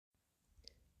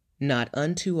Not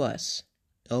unto us,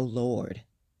 O Lord,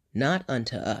 not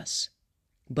unto us,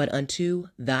 but unto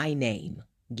thy name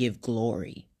give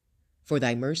glory, for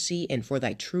thy mercy and for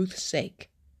thy truth's sake.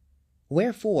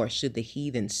 Wherefore should the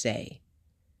heathen say,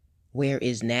 where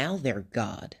is now their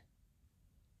God?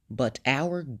 But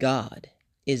our God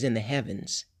is in the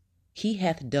heavens. He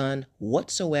hath done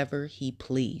whatsoever he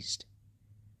pleased.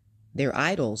 Their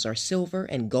idols are silver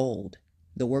and gold,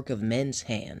 the work of men's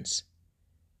hands.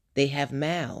 They have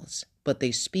mouths, but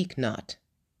they speak not.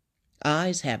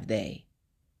 Eyes have they,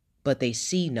 but they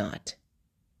see not.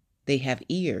 They have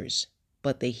ears,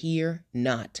 but they hear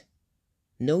not.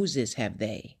 Noses have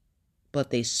they,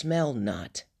 but they smell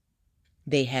not.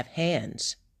 They have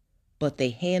hands, but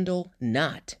they handle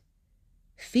not.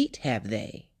 Feet have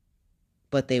they,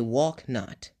 but they walk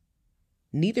not.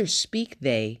 Neither speak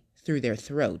they through their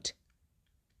throat.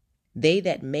 They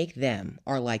that make them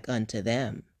are like unto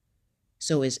them.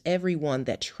 So is every one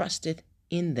that trusteth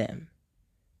in them.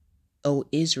 O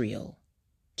Israel,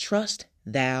 trust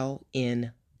thou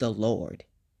in the Lord.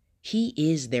 He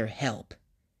is their help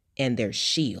and their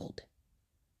shield.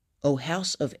 O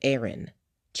house of Aaron,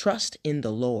 trust in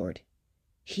the Lord.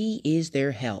 He is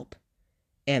their help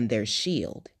and their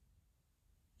shield.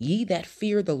 Ye that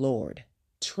fear the Lord,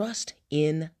 trust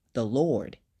in the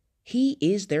Lord. He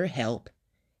is their help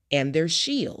and their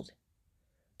shield.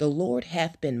 The Lord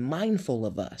hath been mindful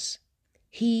of us.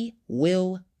 He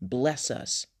will bless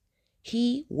us.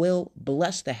 He will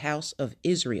bless the house of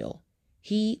Israel.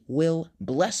 He will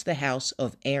bless the house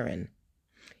of Aaron.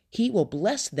 He will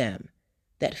bless them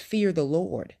that fear the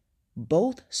Lord,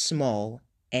 both small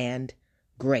and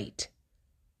great.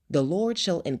 The Lord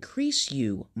shall increase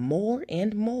you more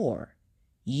and more,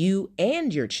 you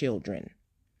and your children.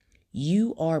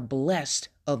 You are blessed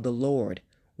of the Lord,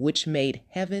 which made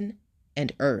heaven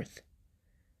and earth.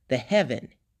 The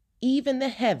heaven, even the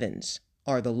heavens,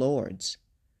 are the Lord's,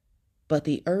 but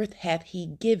the earth hath he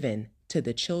given to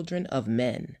the children of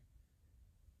men.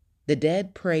 The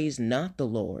dead praise not the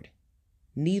Lord,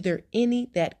 neither any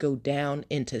that go down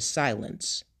into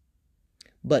silence.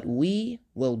 But we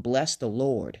will bless the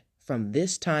Lord from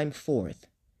this time forth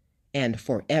and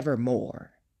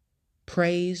forevermore.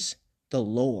 Praise the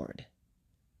Lord.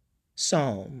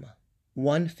 Psalm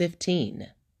 115.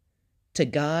 To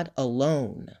God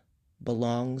alone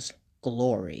belongs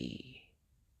glory.